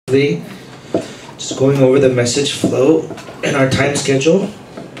Just going over the message flow and our time schedule.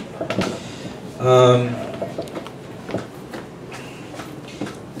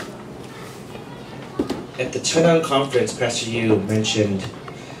 At the Chenan conference, Pastor Yu mentioned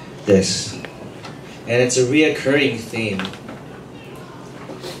this, and it's a reoccurring theme.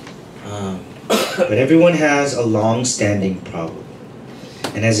 But everyone has a long-standing problem,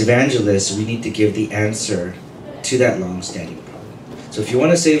 and as evangelists, we need to give the answer to that long-standing problem. So if you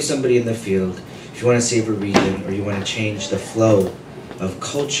want to save somebody in the field, if you want to save a region, or you want to change the flow of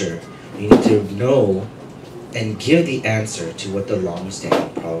culture, you need to know and give the answer to what the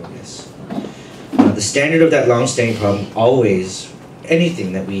long-standing problem is. The standard of that long-standing problem always,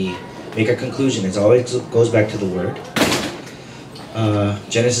 anything that we make a conclusion, it always goes back to the Word.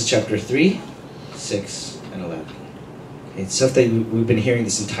 Genesis chapter 3, 6, and 11. It's stuff that we've been hearing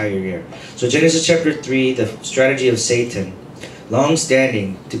this entire year. So Genesis chapter 3, the strategy of Satan,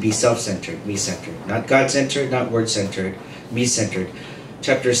 long-standing to be self-centered, me-centered. Not God-centered, not word-centered, me-centered.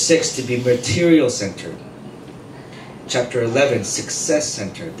 Chapter 6, to be material-centered. Chapter 11,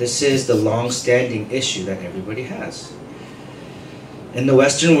 success-centered. This is the long-standing issue that everybody has. In the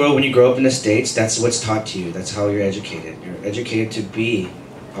Western world, when you grow up in the States, that's what's taught to you. That's how you're educated. You're educated to be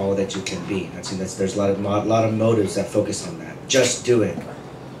all that you can be. There's a lot of motives that focus on that. Just do it.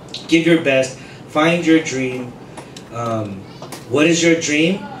 Give your best. Find your dream. What is your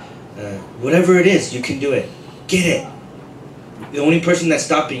dream? Whatever it is, you can do it. Get it. The only person that's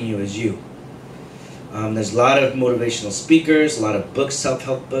stopping you is you. There's a lot of motivational speakers, a lot of books,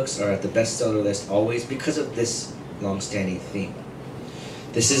 self-help books are at the bestseller list always because of this long-standing theme.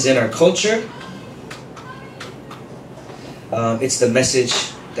 This is in our culture. It's the message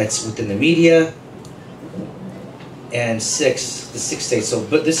that's within the media. And the sixth stage.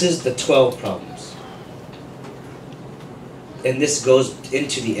 But this is the 12 problems. And this goes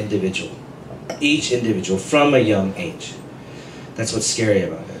into the individual. Each individual from a young age. That's what's scary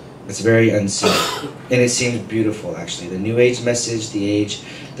about it. It's very unseen. And it seems beautiful, actually. The New Age message,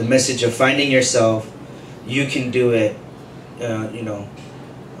 the message of finding yourself. You can do it.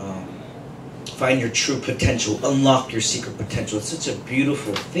 Find your true potential. Unlock your secret potential. It's such a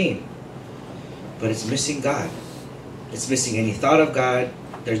beautiful theme. But it's missing God. It's missing any thought of God.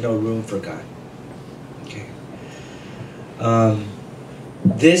 There's no room for God. Okay.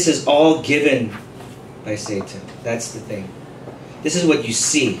 This is all given by Satan. That's the thing. This is what you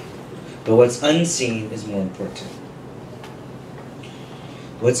see. But what's unseen is more important.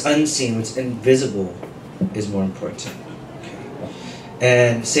 What's unseen, what's invisible is more important. Okay.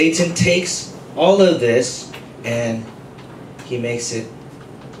 And Satan takes all of this and he makes it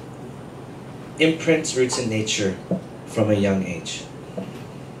imprints roots in nature from a young age.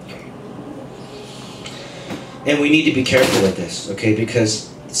 And we need to be careful of this, okay? Because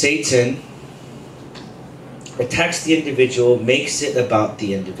Satan attacks the individual, makes it about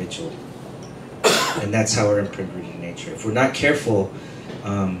the individual. And that's how we're imprinted in nature. If we're not careful,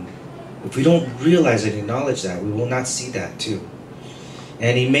 if we don't realize and acknowledge that, we will not see that too.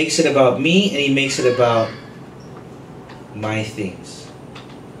 And he makes it about me, and he makes it about my things.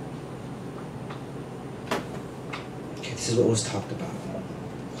 Okay, this is what was talked about.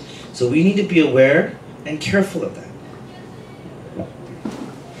 So we need to be aware and careful of that.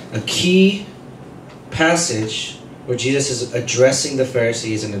 A key passage where Jesus is addressing the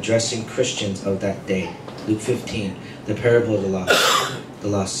Pharisees and addressing Christians of that day. Luke 15, the parable of the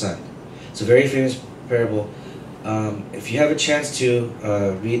lost son. It's a very famous parable. If you have a chance to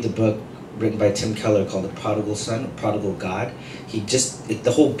read the book written by Tim Keller called The Prodigal Son, Prodigal God,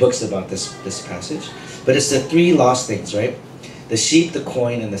 the whole book's about this passage. But it's the three lost things, right? The sheep, the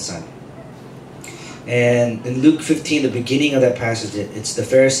coin, and the son. And in Luke 15, the beginning of that passage, it's the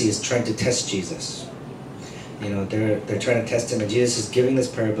Pharisees trying to test Jesus. They're trying to test him, and Jesus is giving this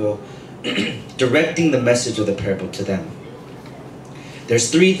parable, directing the message of the parable to them. There's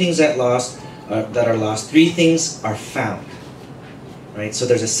three things that are lost. Three things are found. Right? So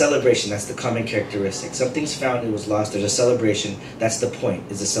there's a celebration. That's the common characteristic. Something's found, it was lost. There's a celebration. That's the point,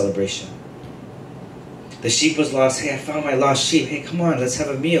 is a celebration. The sheep was lost. Hey, I found my lost sheep. Hey, come on, let's have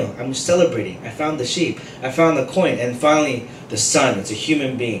a meal. I'm celebrating. I found the sheep. I found the coin. And finally, the son. It's a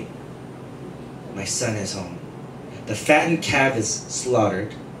human being. My son is home. The fattened calf is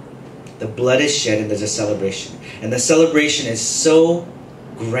slaughtered. The blood is shed, and there's a celebration. And the celebration is so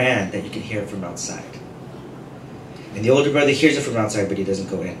grand that you can hear it from outside. And the older brother hears it from outside, but he doesn't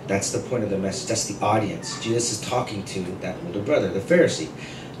go in. That's the point of the message. That's the audience. Jesus is talking to that older brother, the Pharisee.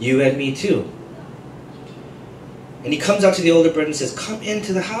 You and me too. And he comes out to the older brother and says, come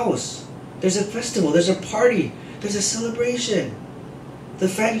into the house. There's a festival. There's a party. There's a celebration.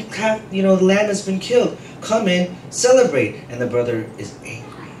 the lamb has been killed. Come in, celebrate. And the brother is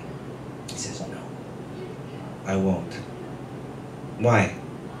angry. He says, no, I won't. Why?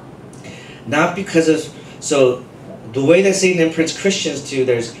 Not because of, so the way that Satan imprints Christians too,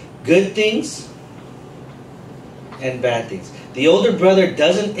 there's good things and bad things. The older brother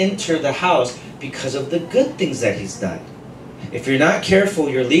doesn't enter the house because of the good things that he's done. If you're not careful,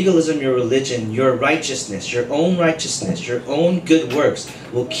 your legalism, your religion, your righteousness, your own good works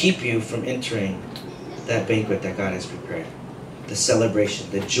will keep you from entering that banquet that God has prepared. The celebration,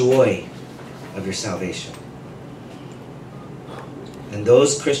 the joy of your salvation. And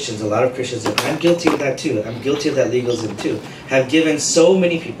those Christians, a lot of Christians, and I'm guilty of that too, I'm guilty of that legalism too, have given so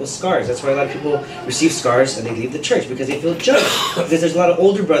many people scars. That's why a lot of people receive scars and they leave the church, because they feel judged. Because there's a lot of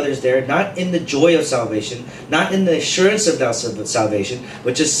older brothers there, not in the joy of salvation, not in the assurance of salvation,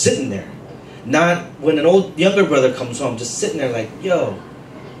 but just sitting there. Not when an younger brother comes home, just sitting there like, yo,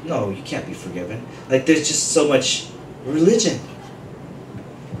 no, you can't be forgiven. Like, there's just so much religion.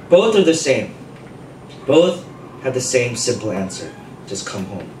 Both are the same. Both have the same simple answer. Just come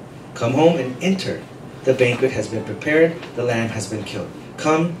home. Come home and enter. The banquet has been prepared. The lamb has been killed.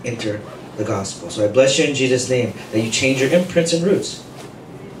 Come, enter the gospel. So I bless you in Jesus' name that you change your imprints and roots.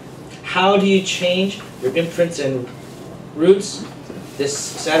 How do you change your imprints and roots? This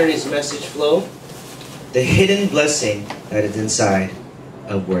Saturday's message flow. The hidden blessing that is inside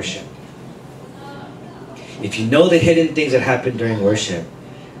of worship. If you know the hidden things that happen during worship,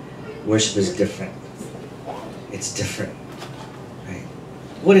 worship is different. It's different.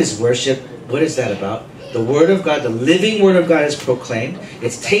 What is worship? What is that about? The Word of God, the living Word of God is proclaimed.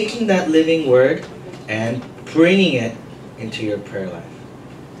 It's taking that living Word and bringing it into your prayer life.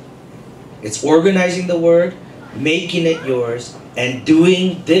 It's organizing the Word, making it yours, and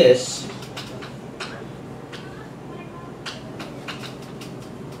doing this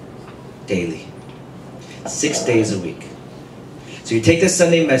daily. 6 days a week. So you take the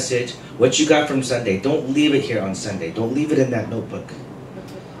Sunday message, what you got from Sunday, don't leave it here on Sunday. Don't leave it in that notebook.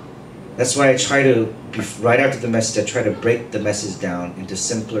 That's why I try to, right after the message, I try to break the message down into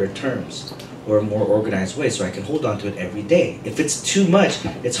simpler terms or a more organized way so I can hold on to it every day. If it's too much,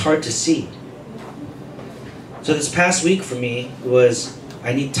 it's hard to see. So this past week for me was,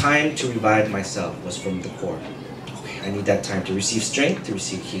 I need time to revive myself, was from the core. Okay, I need that time to receive strength, to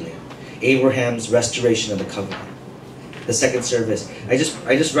receive healing. Abraham's restoration of the covenant. The second service, I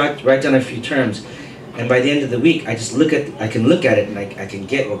just write down a few terms. And by the end of the week, I can look at it and I can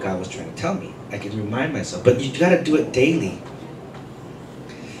get what God was trying to tell me. I can remind myself. But you got to do it daily.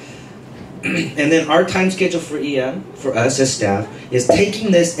 And then our time schedule for EM, for us as staff, is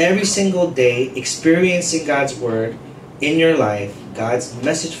taking this every single day, experiencing God's Word in your life, God's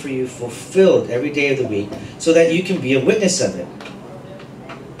message for you fulfilled every day of the week, so that you can be a witness of it.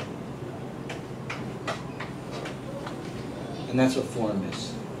 And that's what Forum is.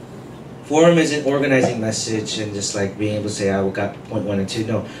 Forum isn't organizing message and just like being able to say, I got point 1 and 2.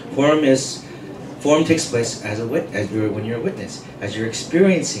 No, Forum takes place as when you're a witness, as you're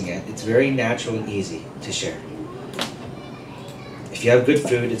experiencing it. It's very natural and easy to share. If you have good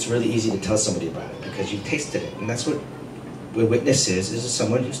food, it's really easy to tell somebody about it because you've tasted it, and that's what a witness is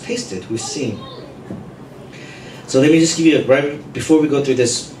someone who's tasted, who's seen. So let me just give you right before we go through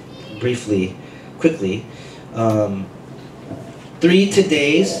this quickly. 3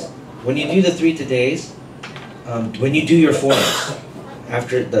 todays. When you do the 3 todays, when you do your forums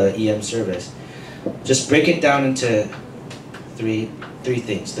after the EM service, just break it down into three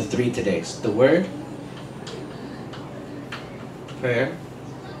things. The 3 todays: the Word, prayer,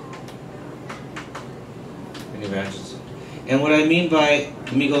 and evangelism. And what I mean by,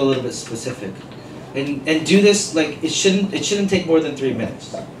 let me go a little bit specific, and do this like it shouldn't take more than 3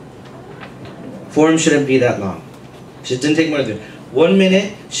 minutes. Forum shouldn't be that long. It shouldn't take more than 1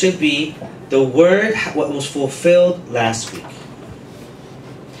 minute. Should be the Word, what was fulfilled last week.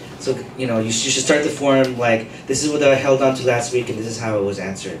 So, you should start the forum like, this is what I held on to last week and this is how it was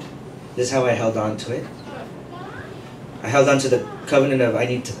answered. This is how I held on to it. I held on to the covenant of I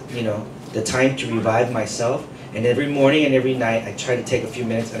need to, the time to revive myself. And every morning and every night I try to take a few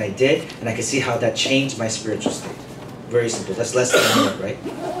minutes, and I did, and I could see how that changed my spiritual state. Very simple. That's less than a minute, right?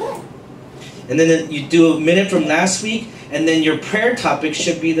 And then you do a minute from last week, and then your prayer topic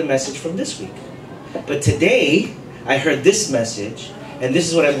should be the message from this week. But today, I heard this message, and this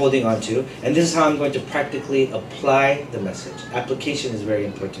is what I'm holding on to, and this is how I'm going to practically apply the message. Application is very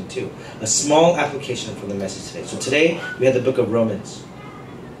important too. A small application from the message today. So today, we have the book of Romans.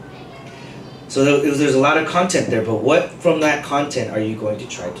 So there's a lot of content there, but what from that content are you going to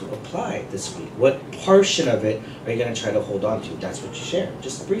try to apply this week? What portion of it are you going to try to hold on to? That's what you share,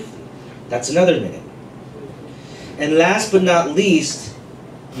 just briefly. That's another minute. And last but not least,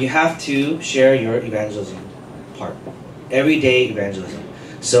 you have to share your evangelism part. Everyday evangelism.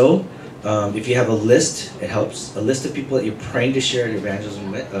 So, if you have a list, it helps. A list of people that you're praying to share the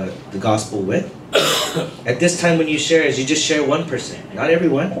evangelism with, the gospel with. At this time when you share, you just share one person, not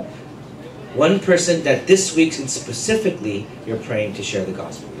everyone. One person that this week specifically you're praying to share the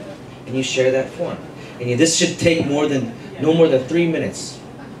gospel with. And you share that form. And this should take no more than 3 minutes.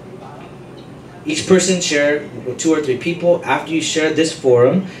 Each person share 2 or 3 people. After you share this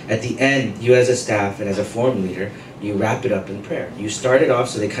forum, at the end, you as a staff and as a forum leader, you wrap it up in prayer. You start it off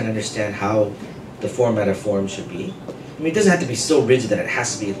so they kind of understand how the format of forum should be. I mean, it doesn't have to be so rigid that it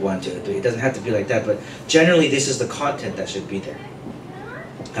has to be 1, 2, 3. It doesn't have to be like that, but generally this is the content that should be there.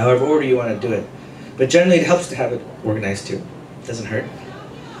 However order you want to do it. But generally it helps to have it organized too. It doesn't hurt.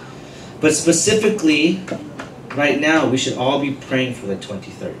 But specifically, right now, we should all be praying for the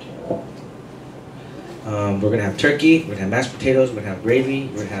 23rd. We're going to have turkey, we're going to have mashed potatoes, we're going to have gravy,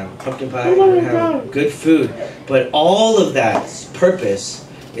 we're going to have pumpkin pie, we're going to have good food. But all of that purpose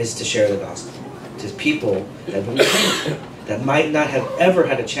is to share the gospel to people that will be praying, that might not have ever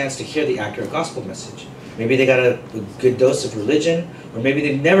had a chance to hear the accurate gospel message. Maybe they got a good dose of religion, or maybe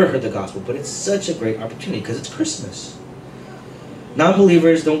they've never heard the gospel, but it's such a great opportunity because it's Christmas.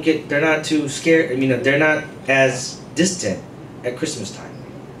 Non-believers they're not too scared, they're not as distant at Christmas time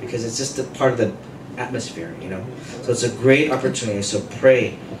because it's just a part of the atmosphere, So it's a great opportunity. So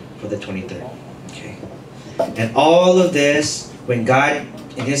pray for the 23rd. Okay. And all of this, when God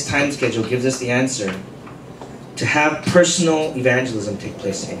in His time schedule gives us the answer, to have personal evangelism take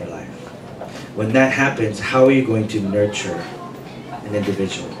place in your life. When that happens, how are you going to nurture an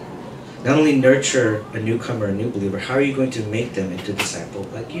individual? Not only nurture a newcomer, a new believer, how are you going to make them into a disciple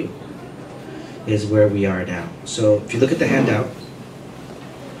like you? Is where we are now. So if you look at the handout,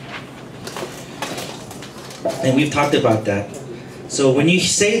 and we've talked about that. So when you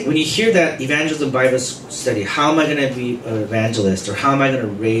hear that evangelism Bible study, how am I going to be an evangelist, or how am I going to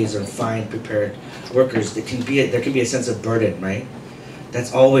raise or find prepared workers? There can be a sense of burden, right?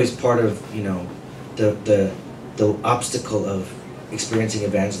 That's always part of the obstacle of experiencing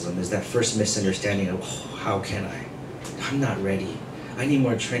evangelism, is that first misunderstanding of how can I? I'm not ready. I need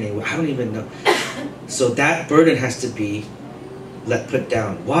more training. I don't even know. So that burden has to be put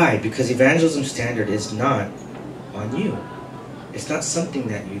down. Why? Because evangelism standard is not on you. It's not something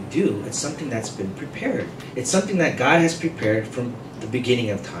that you do. It's something that's been prepared. It's something that God has prepared from the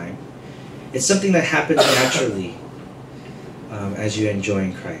beginning of time. It's something that happens naturally as you enjoy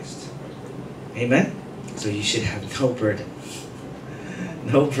in Christ. Amen? So you should have no burden.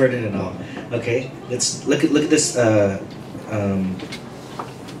 No burden at all. Okay? Let's look at this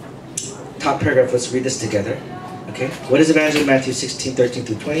top paragraph. Let's read this together. Okay? What is Evangelism Matthew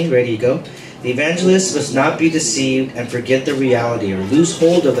 16:13-20? Ready, go. The evangelist must not be deceived and forget the reality or lose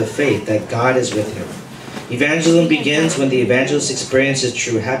hold of the faith that God is with him. Evangelism begins when the evangelist experiences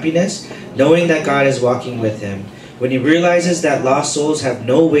true happiness, knowing that God is walking with him. When he realizes that lost souls have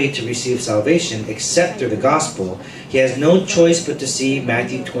no way to receive salvation except through the gospel, he has no choice but to see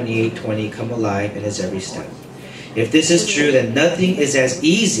Matthew 28:20 come alive in his every step. If this is true, then nothing is as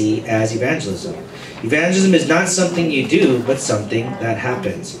easy as evangelism. Evangelism is not something you do, but something that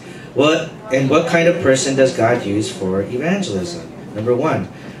happens. What kind of person does God use for evangelism? Number 1,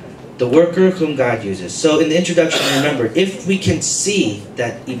 the worker whom God uses. So in the introduction, remember, if we can see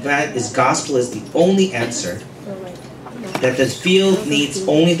that gospel is the only answer, that the field needs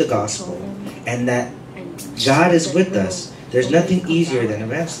only the gospel, and that God is with us, there's nothing easier than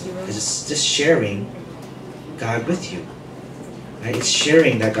evangelism, because it's just sharing God with you. Right? It's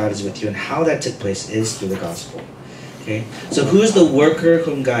sharing that God is with you, and how that took place is through the gospel. Okay? So who is the worker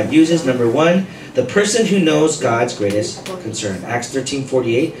whom God uses? Number 1, the person who knows God's greatest concern. Acts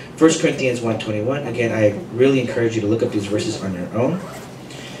 13:48, 1 Corinthians 1:21. Again, I really encourage you to look up these verses on your own.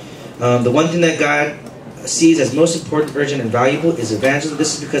 The one thing that God sees as most important, urgent, and valuable is evangelism.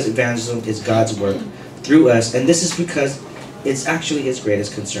 This is because evangelism is God's work through us, and this is because it's actually His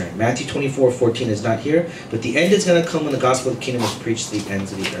greatest concern. Matthew 24:14 is not here, but the end is going to come when the gospel of the kingdom is preached to the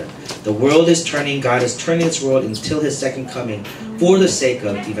ends of the earth. The world is turning. God is turning this world until His second coming for the sake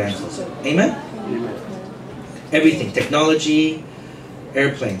of evangelism. Amen? Amen. Everything, technology,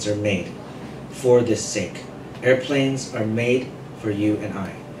 airplanes are made for this sake. Airplanes are made for you and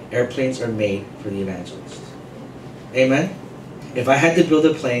I. Airplanes are made for the evangelist. Amen? If I had to build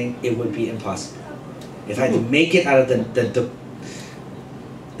a plane, it would be impossible. If I had to make it out of the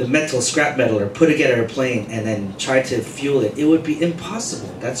the metal, scrap metal, or put together a plane and then try to fuel it. It would be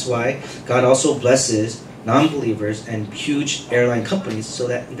impossible. That's why God also blesses non-believers and huge airline companies so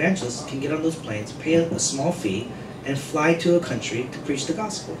that evangelists can get on those planes, pay a small fee, and fly to a country to preach the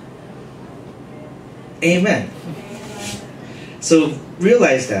gospel. Amen. So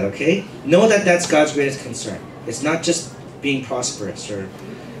realize that, okay? Know that that's God's greatest concern. It's not just being prosperous or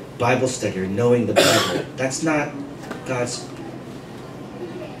Bible study or knowing the Bible. That's not God's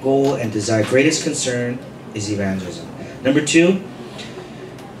goal and desire. Greatest concern is evangelism. Number 2,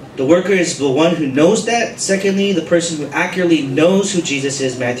 the worker is the one who knows that. Secondly, the person who accurately knows who Jesus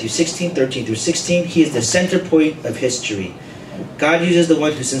is. Matthew 16:13-16. He is the center point of history. God uses the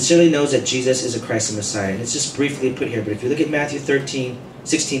one who sincerely knows that Jesus is a Christ and Messiah. And it's just briefly put here, but if you look at Matthew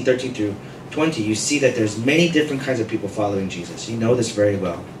 16:13-20, you see that there's many different kinds of people following Jesus. You know this very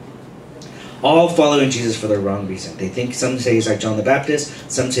well. All following Jesus for the wrong reason. They think, some say he's like John the Baptist,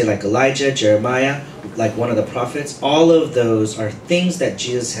 some say like Elijah, Jeremiah, like one of the prophets. All of those are things that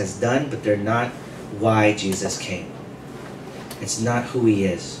Jesus has done, but they're not why Jesus came. It's not who he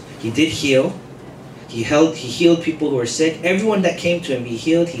is. He did heal. He healed people who were sick. Everyone that came to him, he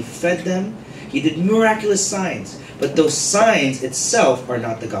healed. He fed them. He did miraculous signs. But those signs itself are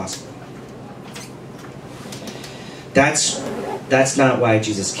not the gospel. That's not why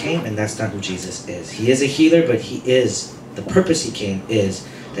Jesus came, and that's not who Jesus is. He is a healer, but the purpose he came is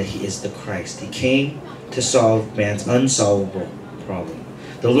that he is the Christ. He came to solve man's unsolvable problem.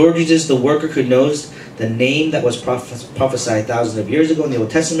 The Lord uses the worker who knows the name that was prophesied thousands of years ago in the Old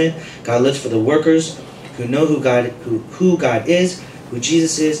Testament. God looks for the workers who know who God is, who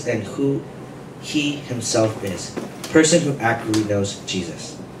Jesus is, and who he himself is. Person who accurately knows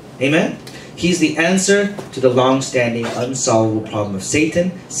Jesus. Amen? He's the answer to the long-standing, unsolvable problem of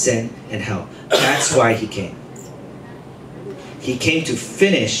Satan, sin, and hell. That's why he came. He came to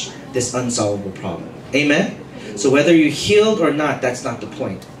finish this unsolvable problem. Amen? So whether you're healed or not, that's not the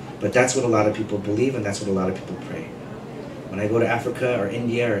point. But that's what a lot of people believe, and that's what a lot of people pray. When I go to Africa or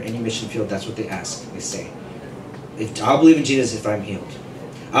India or any mission field, that's what they ask. They say, I'll believe in Jesus if I'm healed.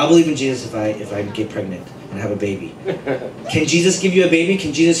 I'll believe in Jesus if I get pregnant and have a baby. Can Jesus give you a baby?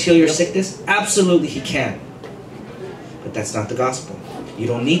 Can Jesus heal your sickness? Absolutely, he can. But that's not the gospel. You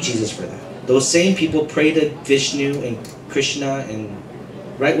don't need Jesus for that. Those same people pray to Vishnu and Krishna, and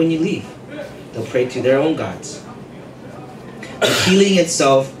right when you leave, they'll pray to their own gods. The healing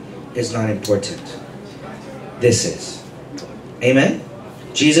itself is not important. This is. Amen?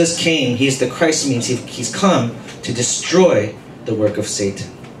 Jesus came. He's the Christ. Means he's come to destroy the work of Satan.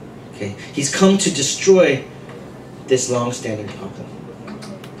 Okay? He's come to destroy this long-standing problem.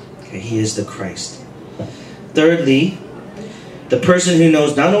 Okay? He is the Christ. Thirdly, the person who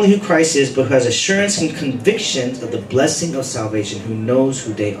knows not only who Christ is, but who has assurance and convictions of the blessing of salvation, who knows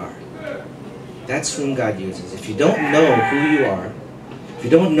who they are. That's whom God uses. If you don't know who you are, if you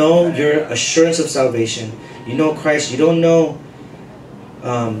don't know your assurance of salvation, you know Christ, you don't know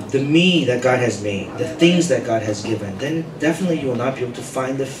the me that God has made, the things that God has given, then definitely you will not be able to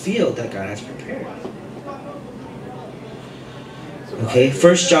find the field that God has prepared. Okay,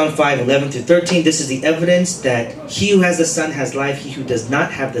 1 John 5:11-13, this is the evidence that he who has the Son has life. He who does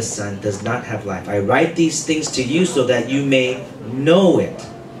not have the Son does not have life. I write these things to you so that you may know it.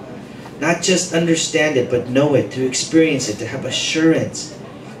 Not just understand it, but know it, to experience it, to have assurance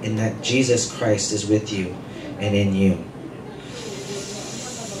in that Jesus Christ is with you and in you.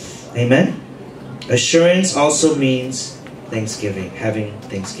 Amen? Assurance also means thanksgiving, having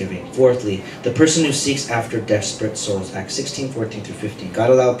thanksgiving. Fourthly, the person who seeks after desperate souls. Acts 16:14-15.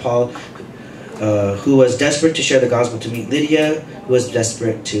 God allowed Paul, who was desperate to share the gospel, to meet Lydia, who was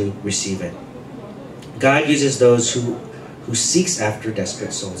desperate to receive it. God uses those who seeks after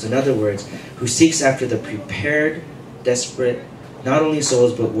desperate souls. In other words, who seeks after the prepared, desperate, not only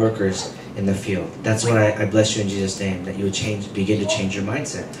souls, but workers in the field. That's why I bless you in Jesus' name, that you would begin to change your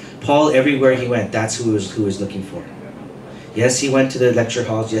mindset. Paul, everywhere he went, that's who he was looking for. Yes, he went to the lecture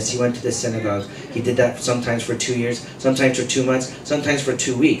halls. Yes, he went to the synagogues. He did that sometimes for 2 years, sometimes for 2 months, sometimes for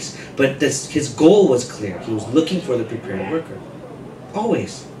 2 weeks. But his goal was clear. He was looking for the prepared worker.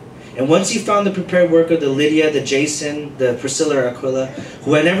 Always. And once he found the prepared worker, the Lydia, the Jason, the Priscilla or Aquila,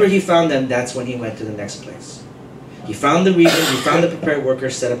 whenever he found them, that's when he went to the next place. He found the reason, he found the prepared worker,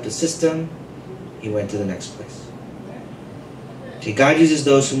 set up the system, he went to the next place. Okay, God uses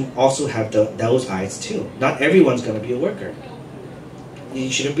those who also have those eyes too. Not everyone's going to be a worker. You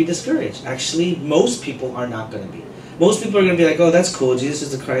shouldn't be discouraged. Actually, most people are not going to be. Most people are going to be like, oh, that's cool, Jesus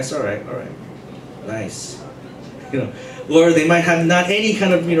is the Christ, all right, nice. Or they might have not any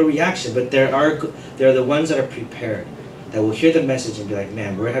kind of reaction, but there are the ones that are prepared, that will hear the message and be like,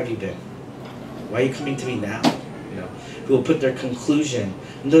 man, where have you been? Why are you coming to me now? You know, who will put their conclusion.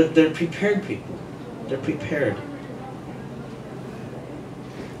 They're prepared people. They're prepared.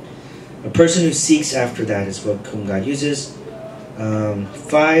 A person who seeks after that is what whom God uses.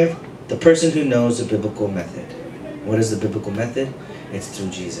 5, the person who knows the biblical method. What is the biblical method? It's through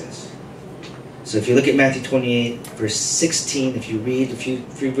Jesus. So if you look at Matthew 28, verse 16, if you read a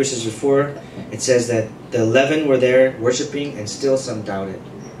few verses before, it says that the 11 were there worshiping and still some doubted.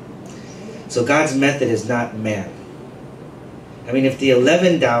 So God's method is not man. I mean, if the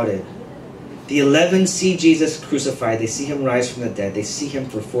 11 doubted, the 11 see Jesus crucified, they see him rise from the dead, they see him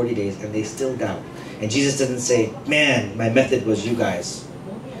for 40 days, and they still doubt. And Jesus doesn't say, man, my method was you guys.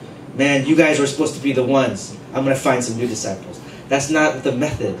 Man, you guys were supposed to be the ones. I'm going to find some new disciples. That's not the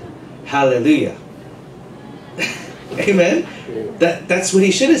method. Hallelujah. Amen? That's what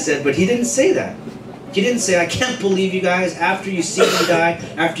he should have said, but he didn't say that. He didn't say, I can't believe you guys, after you see me die,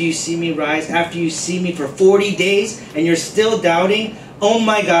 after you see me rise, after you see me for 40 days, and you're still doubting, oh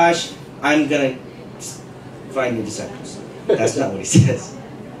my gosh, I'm going to find new disciples. That's not what he says.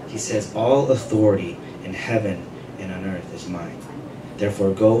 He says, all authority in heaven and on earth is mine.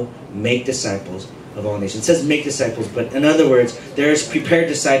 Therefore, go make disciples of all nations. It says make disciples, but in other words, there's prepared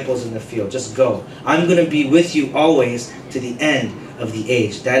disciples in the field. Just go. I'm going to be with you always to the end of the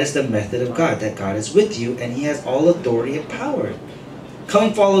age. That is the method of God, that God is with you and he has all authority and power.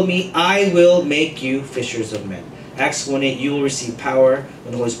 Come follow me. I will make you fishers of men. Acts 1:8, you will receive power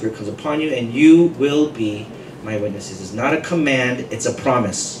when the Holy Spirit comes upon you, and you will be my witnesses. It's not a command, it's a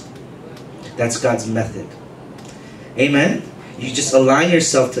promise. That's God's method. Amen? You just align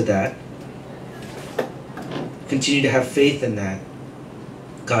yourself to that. Continue to have faith in that.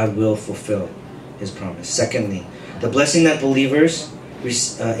 God will fulfill his promise. Secondly, the blessing that believers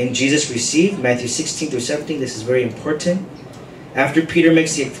in Jesus receive, Matthew 16-17, this is very important. After Peter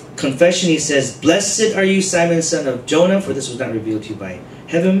makes the confession, he says, blessed are you, Simon, son of Jonah, for this was not revealed to you by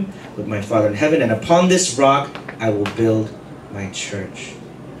heaven, but my Father in heaven. And upon this rock I will build my church.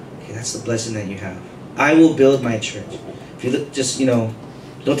 Okay, that's the blessing that you have. I will build my church. If you look, just,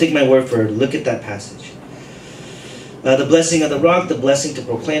 don't take my word for it. Look at that passage. The blessing of the rock, the blessing to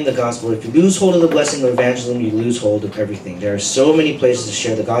proclaim the gospel. If you lose hold of the blessing of evangelism, you lose hold of everything. There are so many places to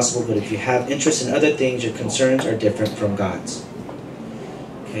share the gospel, but if you have interest in other things, your concerns are different from God's.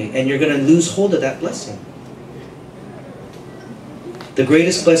 Okay? And you're going to lose hold of that blessing. The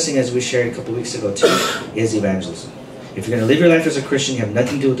greatest blessing, as we shared a couple weeks ago too, is evangelism. If you're going to live your life as a Christian, you have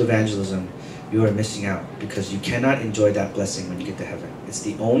nothing to do with evangelism, you are missing out, because you cannot enjoy that blessing when you get to heaven. It's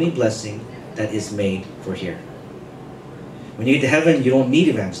the only blessing that is made for here. When you get to heaven, you don't need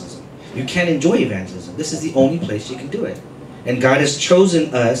evangelism. You can't enjoy evangelism. This is the only place you can do it. And God has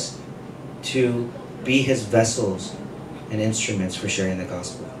chosen us to be his vessels and instruments for sharing the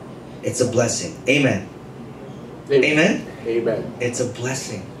gospel. It's a blessing. Amen. Amen? Amen. It's a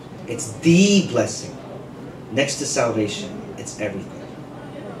blessing. It's the blessing. Next to salvation, it's everything.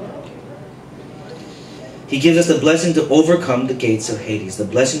 He gives us the blessing to overcome the gates of Hades, the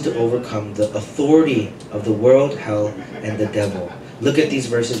blessing to overcome the authority of the world, hell, and the devil. Look at these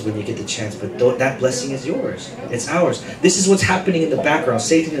verses when you get the chance, but that blessing is yours. It's ours. This is what's happening in the background.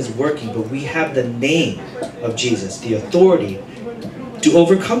 Satan is working, but we have the name of Jesus, the authority to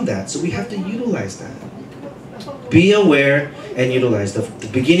overcome that. So we have to utilize that. Be aware and utilize. The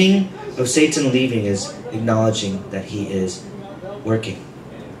beginning of Satan leaving is acknowledging that he is working.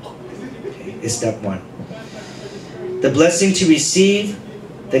 Okay, is step 1. The blessing to receive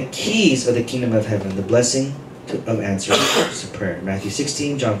the keys of the kingdom of heaven. The blessing of answering to prayer. Matthew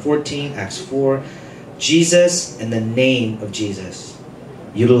 16, John 14, Acts 4. Jesus and the name of Jesus.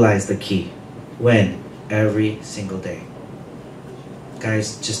 Utilize the key. When? Every single day.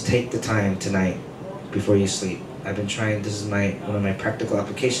 Guys, just take the time tonight before you sleep. I've been trying, this is one of my practical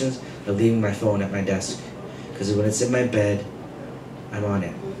applications of leaving my phone at my desk. Because when it's in my bed, I'm on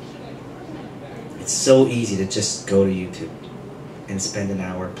it. It's so easy to just go to YouTube and spend an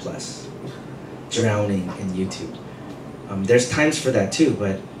hour plus drowning in YouTube. There's times for that too,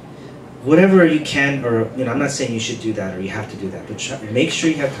 but whatever you can, or I'm not saying you should do that or you have to do that, but make sure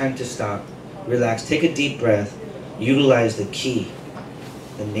you have time to stop, relax, take a deep breath, utilize the key,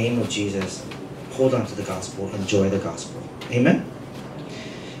 the name of Jesus, hold on to the gospel, enjoy the gospel. Amen?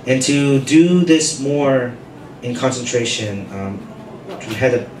 And to do this more in concentration, we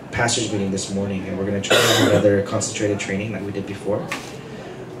had a pastor's meeting this morning, and we're going to try another concentrated training like we did before,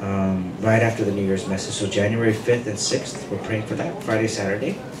 right after the New Year's message. So January 5th and 6th, we're praying for that, Friday,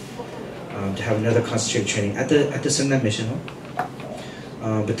 Saturday, to have another concentrated training at the Sunday Mission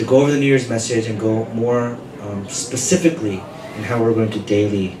Home. But to go over the New Year's message and go more specifically in how we're going to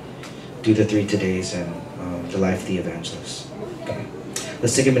daily do the 3 todays and the life of the evangelist. Okay.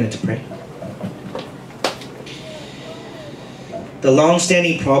 Let's take a minute to pray. The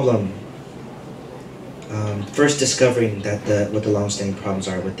long-standing problem, first discovering that what the long-standing problems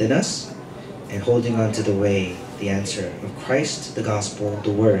are within us, and holding on to the way, the answer of Christ, the gospel,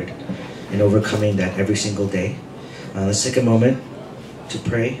 the word, and overcoming that every single day. Let's take a moment to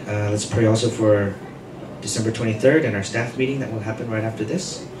pray. Let's pray also for December 23rd and our staff meeting that will happen right after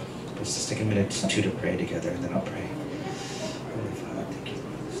this. Let's just take a minute to pray together, and then I'll pray. Holy Father, thank you for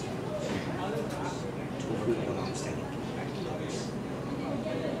this. To overcome the long-standing problems.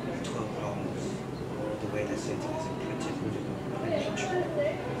 12 problems, or the way that Satan has imprinted within nature,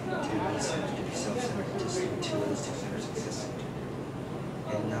 to be self-centered, materialistic centered, success-centered,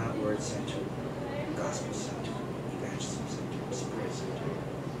 and not word-centered, gospel-centered, evangelism-centered, spirit-centered.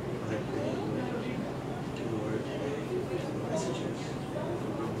 Father, pray that you would do the word today, the messages,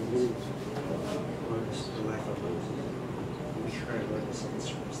 Lord, the life of Moses. We heard, Lord, the second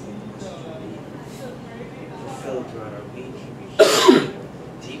service, that the message will be fulfilled throughout our week.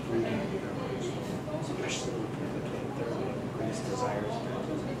 Deep rooting in our hearts, especially with the 23rd and the greatest desires of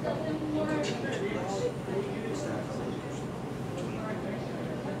baptism. We'll continue to bless the staff of the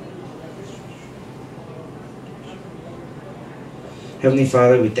Heavenly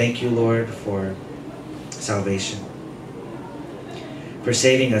Father, we thank you, Lord, for salvation. For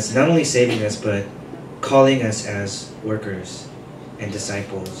saving us, not only saving us, but calling us as workers and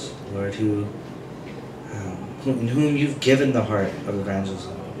disciples, Lord, in whom you've given the heart of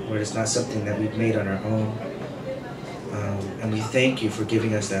evangelism. Lord, it's not something that we've made on our own. And we thank you for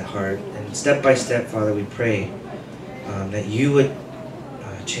giving us that heart. And step by step, Father, we pray that you would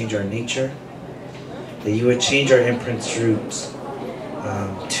change our nature, that you would change our imprints roots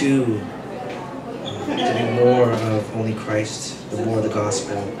to be more of only Christ, the more of the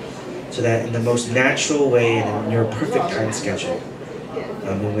gospel, so that in the most natural way and in your perfect time schedule,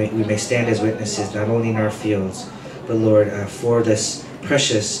 we may stand as witnesses not only in our fields, but Lord, for this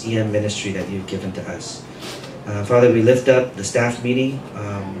precious EM ministry that you've given to us. Father, we lift up the staff meeting,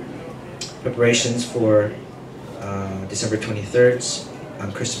 preparations for December 23rd's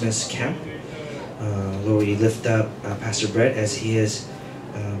Christmas camp. Lord, we lift up Pastor Brett as he is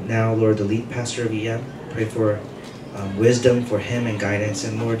now, Lord, the lead pastor of EM. Pray for wisdom for him and guidance,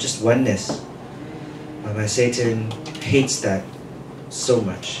 and Lord, just oneness. As Satan hates that so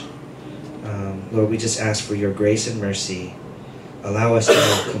much. Lord, we just ask for your grace and mercy. Allow us to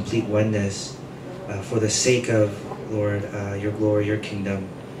have complete oneness for the sake of, Lord, your glory, your kingdom,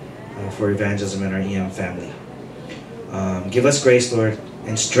 for evangelism and our EM family. Give us grace, Lord,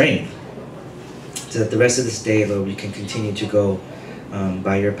 and strength, so that the rest of this day, Lord, we can continue to go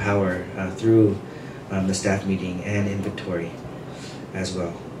by your power through the staff meeting and inventory as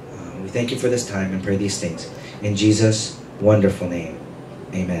well. We thank you for this time and pray these things in Jesus' wonderful name.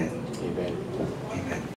 Amen.